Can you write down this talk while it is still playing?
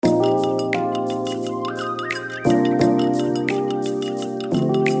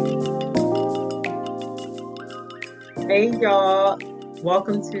Hey, y'all.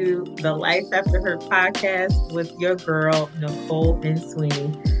 Welcome to the Life After Hurt podcast with your girl, Nicole and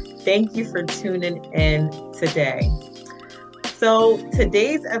Sweeney. Thank you for tuning in today. So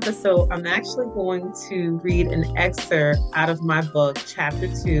today's episode, I'm actually going to read an excerpt out of my book, Chapter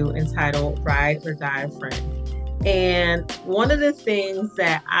 2, entitled Ride or Die Friend. And one of the things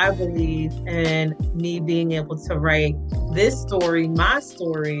that I believe in me being able to write this story, my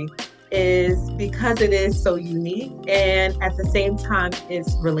story, is because it is so unique and at the same time,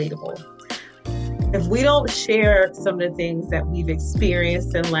 it's relatable. If we don't share some of the things that we've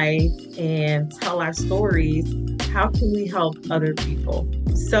experienced in life and tell our stories, how can we help other people?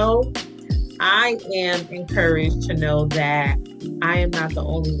 So I am encouraged to know that I am not the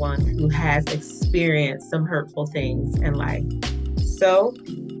only one who has experienced some hurtful things in life. So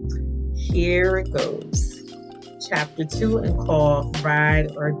here it goes. Chapter 2 and called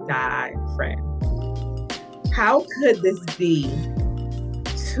Ride or Die Friend. How could this be?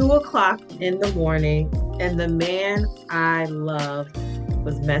 2:00 in the morning and the man I loved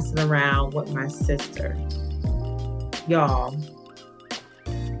was messing around with my sister. Y'all,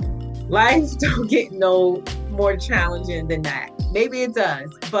 life don't get no more challenging than that. Maybe it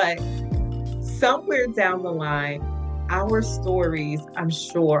does, but somewhere down the line, our stories, I'm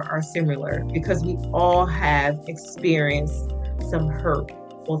sure, are similar because we all have experienced some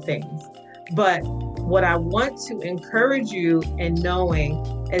hurtful things. But what I want to encourage you in knowing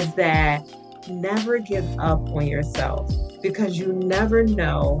is that never give up on yourself because you never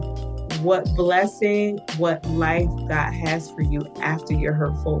know what blessing, what life God has for you after your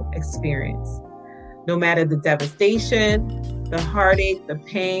hurtful experience. No matter the devastation, the heartache, the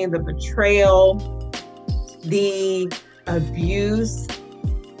pain, the betrayal, the abuse,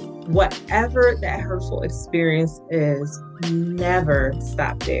 whatever that hurtful experience is, never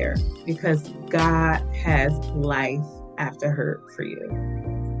stop there because God has life after hurt for you.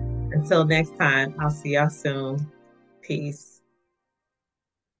 Until next time, I'll see y'all soon. Peace.